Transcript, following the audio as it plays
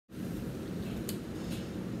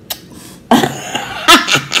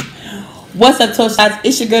What's up, Tojtalk?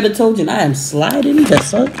 It's your girl that told you, and I am sliding the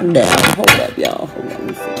circle down. Hold up, y'all. Hold on. Let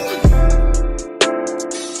me fix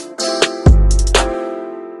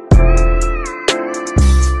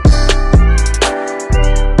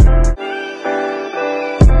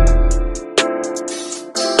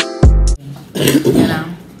You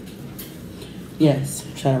know? Yes.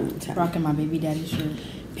 Try to Rocking my baby daddy shirt.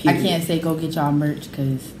 I can't say go get y'all merch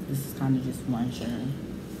because this is kind of just one shirt.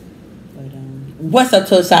 But, what's up,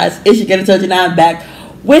 Tojtalk? It's your girl that told you, and I'm back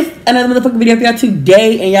with another motherfucking video for y'all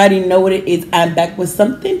today. And y'all already know what it is. I'm back with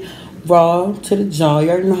something raw to the jaw. You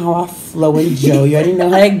already know how I flow and Joe. You already know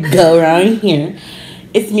how I go around here.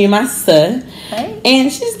 It's me and my son. Hey.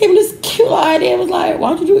 And she just gave me this cute little idea. It was like, why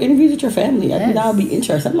don't you do interviews with your family? I think that would be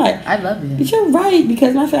interesting. I'm like, I love it. But you're right,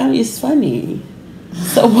 because my family is funny.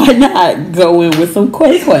 So why not go in with some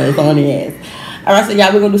questions on it? Alright, so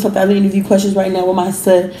y'all, we're going to do some family interview questions right now with my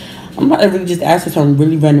son. I'm about to really just ask her some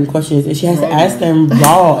really random questions. And she has to ask them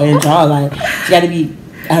raw and raw. Like, she got to be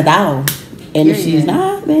a doll. And if she's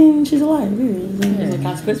not, then she's a liar. There's no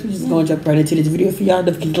consequence. We're just going to jump right into this video for y'all.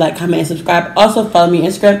 Don't forget to like, comment, and subscribe. Also, follow me on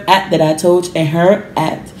Instagram at that I told you, and her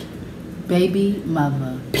at baby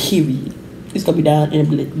mother. Period. It's going to be down in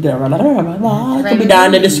the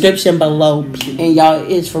description below. And y'all,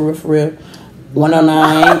 it's for real.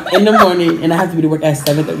 1:09 in the morning. And I have to be to work at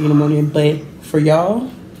 7:30 in the morning. But for y'all,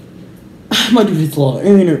 I'm going to do this little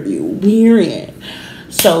interview. Period.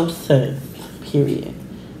 So, sis, period.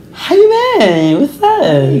 How you been? What's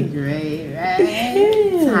up? Great, right?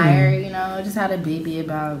 Yeah. Tired, you know. Just had a baby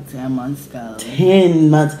about 10 months ago. 10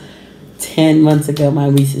 months. 10 months ago. My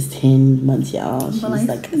niece is 10 months, y'all. She's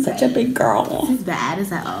like such a big girl. It's bad.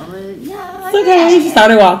 Is that all? Yeah. It's okay. She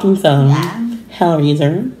started walking, so yeah. hell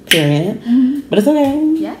raiser, period. But it's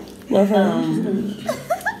okay. Yeah. Love her.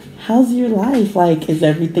 How's your life? Like, is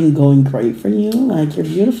everything going great for you? Like, you're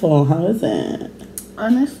beautiful. How is it?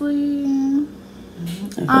 Honestly,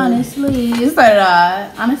 it's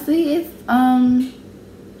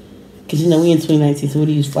because you know we in 2019, so we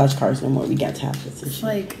don't use flashcards no more. We got tablets and shit.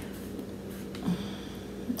 Like,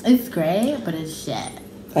 it's great, but it's shit.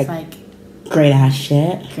 It's like great ass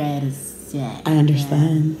shit. Great as shit. I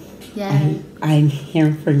understand. Yeah. I'm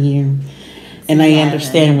here for you, and I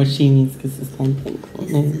understand what she means because it's the same thing.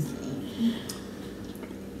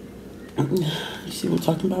 You see what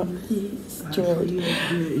I'm talking about? It's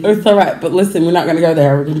alright, but listen, we're not gonna go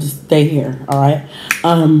there. We're gonna just stay here, alright?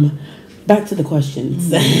 Back to the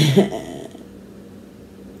questions.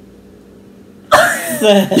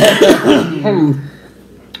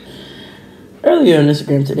 Earlier on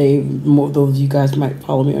Instagram today, more of those of you guys might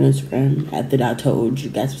follow me on Instagram at that I told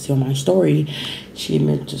you guys to see on my story. She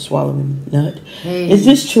admitted to swallowing nut. Hey. Is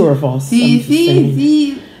this true or false?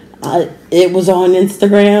 See. It was on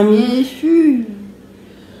Instagram. Yeah, it's true.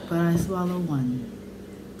 But I swallowed one.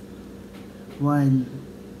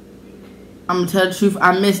 I'm gonna tell the truth,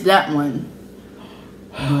 I missed that one.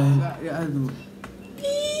 But the other one.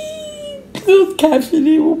 Those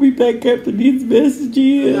captioning will be back after these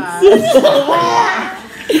messages.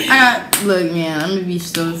 Look, man, I'm gonna be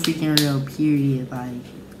so freaking real, period. Like,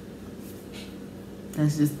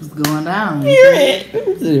 that's just what's going down.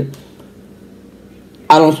 Period.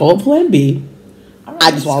 I don't swallow Plan B.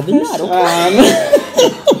 I just swallow the nut.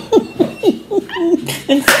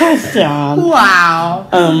 Next question. Wow.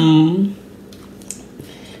 Oh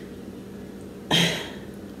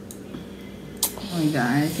my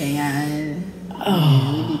god, okay, guys.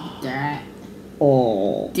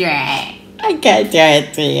 Oh. Drag. I can't do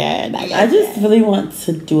it to you. I just really want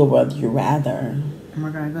to do a Would You Rather. Oh my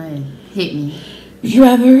god, go ahead. Hit me. Would you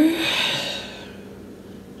rather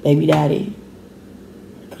baby daddy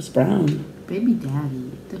Chris Brown? Baby daddy?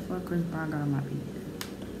 What the fuck Chris Brown got on my baby daddy?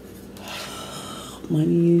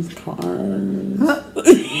 Money, cars.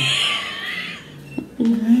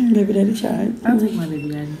 Baby daddy child. I'll take my baby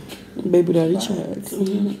daddy. Baby daddy child.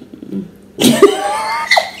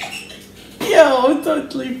 Yo, I'm so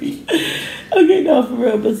sleepy. Okay, no, for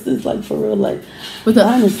real, but it's like for real, like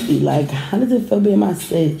honestly, like how does it feel being my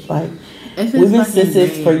sis? Like we've been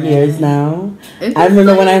sisters for years now. I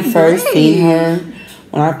remember when I first seen her.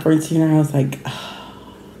 When I first seen her, I was like,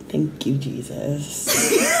 oh, thank you, Jesus.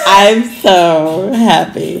 I'm so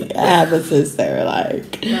happy. I have a sister.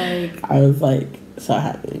 Like I was like so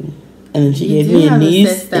happy. And then she gave me a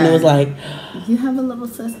niece, and it was like, you have a little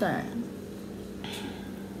sister.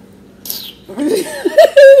 I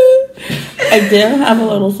did have a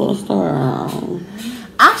little sister. I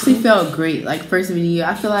actually felt great. Like, first video,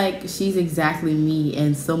 I feel like she's exactly me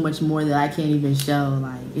and so much more that I can't even show.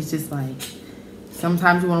 Like, it's just like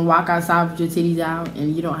Sometimes you want to walk outside with your titties out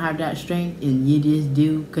and you don't have that strength, and you just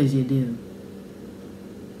do because you do.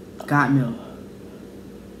 Got milk.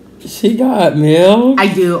 She got milk?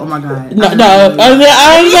 I do. Oh my God. No. Yes,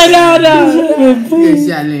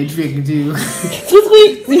 y'all little trick too.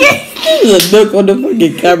 There's a milk on the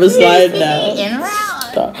fucking camera slide now.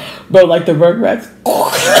 Bro, like the Rugrats.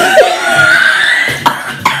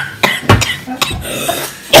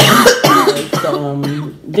 So,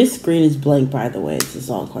 this screen is blank, by the way. It's just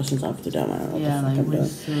all questions off the dome. I don't know yeah, what the fuck like I'm we're doing.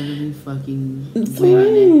 totally fucking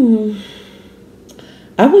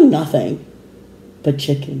I want nothing but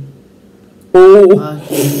chicken. Oh. I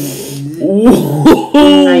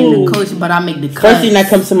ain't the coach, but I make the cuts. First thing that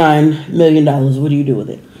comes to mind, $1 million. What do you do with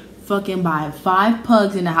it? Fucking buy 5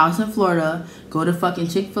 pugs in the house in Florida. Go to fucking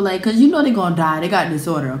Chick-fil-A. Because you know they're going to die. They got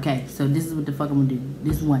disorder. Okay, so this is what the fuck I'm going to do.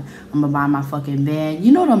 This one. I'm going to buy my fucking van.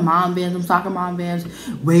 You know the mom vans, them soccer mom vans?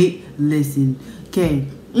 Wait, listen. Okay.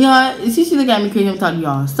 You know, she look at me crazy. I'm talking to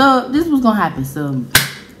y'all. So this was going to happen. So,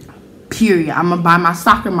 period. I'm going to buy my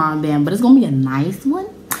soccer mom van. But it's going to be a nice one.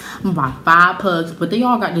 I'm gonna buy 5 pugs, but they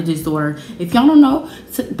all got the disorder. If y'all don't know,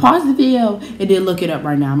 pause the video and then look it up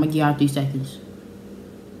right now. I'm gonna give y'all 3 seconds.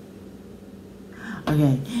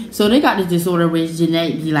 Okay, so they got the disorder which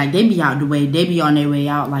genetically, like, they be out the way. They be on their way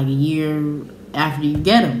out like a year after you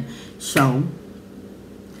get them. So,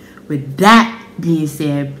 with that being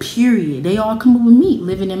said, period, they all come up with me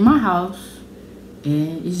living in my house,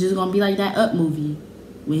 and it's just gonna be like that Up movie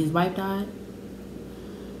when his wife died.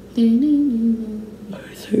 So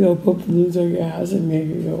you gonna put balloons on your house and make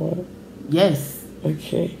it go up? Yes.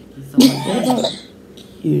 Okay. So like that.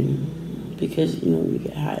 You, because you know you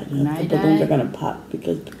get high enough, the balloons are gonna pop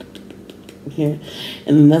because here,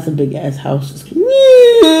 and then that's a big ass house, just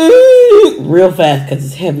real fast because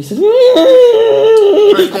it's heavy. So,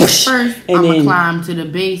 first I'm gonna climb to the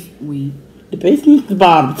base. The basement's the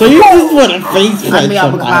bottom, so you just want to face. I'm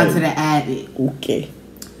gonna climb to the attic. Okay.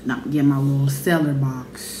 Now get my little cellar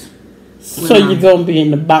box. So you're gonna be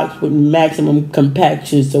in the box with maximum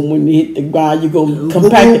compaction. So when you hit the ground, you're gonna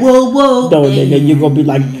compact. Whoa. No, then you're gonna be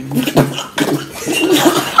like.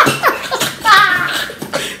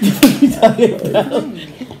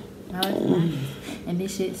 And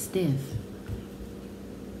this shit's stiff.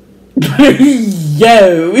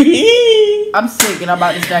 Yo. I'm sick and I'm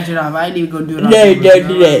about to snatch it off. I ain't even gonna do it. No, don't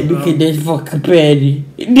do that because that's fucking petty.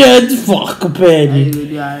 That's fucking petty.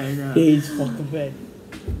 It's fucking petty.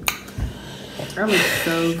 I look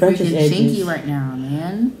so freaking chinky right now,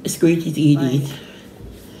 man. Squeaky's eating. Like,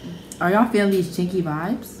 are y'all feeling these chinky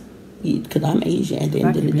vibes? Because I'm Asian at the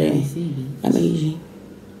end of the day. I'm Asian.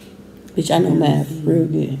 Bitch, I know math real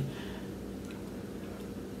good.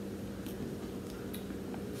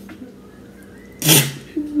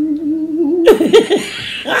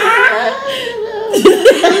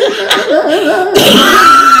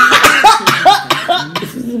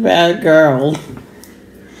 This is a bad girl.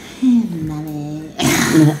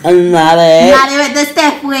 I'm not with the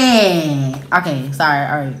step wig. Okay, sorry.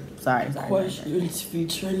 Alright, sorry. Questions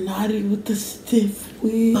feature naughty with the stiff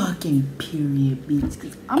wig. Fucking period, bitch.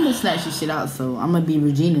 Cause I'm gonna snatch this shit out, so I'm gonna be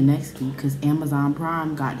Regina next week. Cause Amazon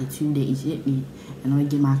Prime got the 2-day shipment, and I'm gonna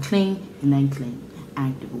get my clean and unclean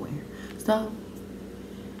activewear. So,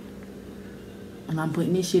 and I'm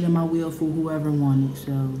putting this shit in my wheel for whoever wants it.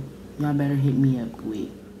 So y'all better hit me up quick.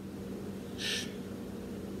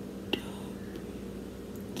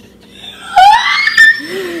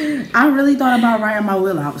 I really thought about writing my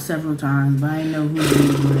will out several times, but I didn't know who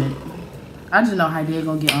to do it. I just know how they're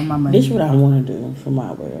gonna get on my money. This is what I want to do for my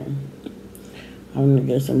will. I'm gonna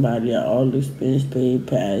get somebody at all expense paid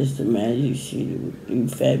pass the magic sheet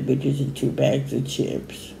with fat bitches and 2 bags of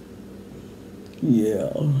chips.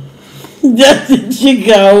 Yeah. That's what you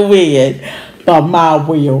go with for my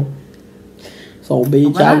will. So, bitch,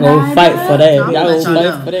 y'all gonna fight for that. Y'all gonna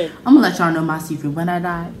fight for that. I'm gonna let y'all know my secret. When I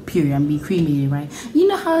die, period, I'm gonna be cremated, right? You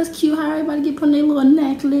know how it's cute how everybody get put on their little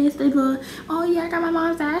necklace. They little, oh yeah, I got my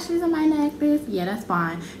mom's ashes on my necklace. Yeah, that's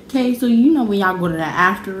fine. Okay, so you know when y'all go to that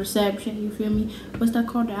after reception, you feel me? What's that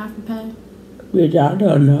called, the after pay? Bitch, I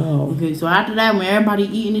don't know. Okay, so after that, when everybody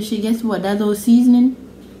eating this shit, guess what? That little seasoning,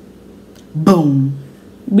 boom.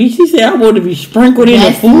 Bitch, she said I want to be sprinkled in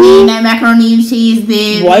the food. That macaroni and cheese,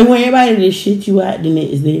 bitch. Why you want everybody to shit you out the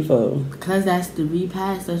next day for? Because that's the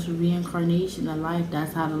repass, that's the reincarnation of life.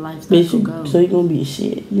 That's how the life cycle goes. So you gonna be a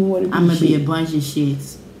shit. You want to be I'm gonna be a bunch of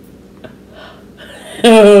shits.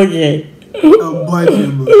 Okay. A bunch of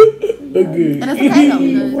them. Okay. And that's okay though,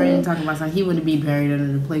 because Brandon talking about something. He wouldn't be buried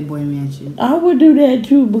under the Playboy Mansion. I would do that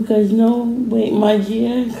too because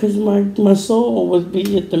because my soul would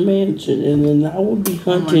be at the mansion and then I would be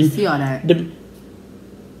hunting. I see all that.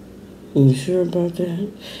 You sure about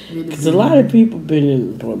that? Because a lot of people been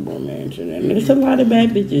in the Playboy Mansion, and there's a lot of bad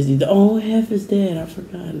bitches. The old half is dead. I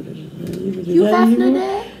forgot. You half the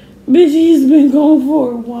dead? Bitch, he's been gone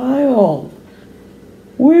for a while.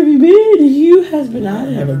 Where have you been? You has been out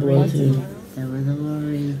of the blood too.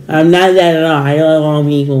 I'm not that at all. I love all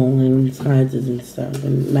people and sciences and stuff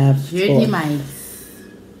and math. Pretty mice.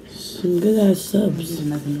 Some good ass subs.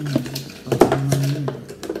 Nothing in here.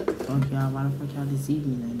 Fuck y'all. Why the fuck y'all deceive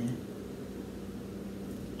me like that?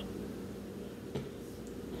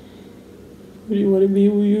 What do you want to be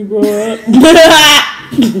when you grow up?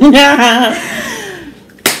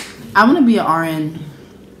 I want to be an RN.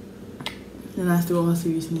 And that's through all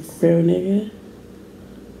seriousness. Real nigga.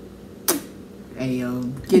 Hey yo,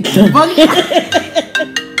 get the fuck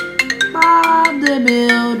Bob the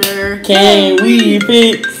Builder. Can we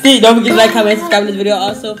fix it? Don't forget to like, comment, subscribe to this video.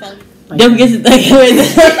 Also, don't forget to like, comment.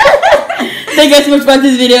 Thank you guys so much for watching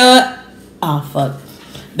this video. Oh fuck.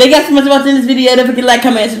 Thank you guys so much for watching this video. Don't forget to like,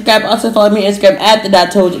 comment, and subscribe. Also follow me on Instagram at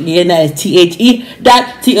 @Tojtalk. Again, that is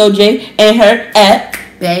THE.TOJ. And her at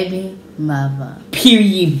Baby Mother.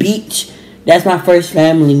 Period Beach. That's my first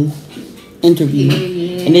family interview.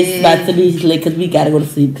 Yeah. And it's about to be late because we gotta go to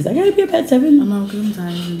sleep because I gotta be up at 7. I know, because I'm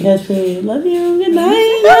tired. Yes, love you. Good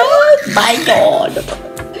night. Bye, God.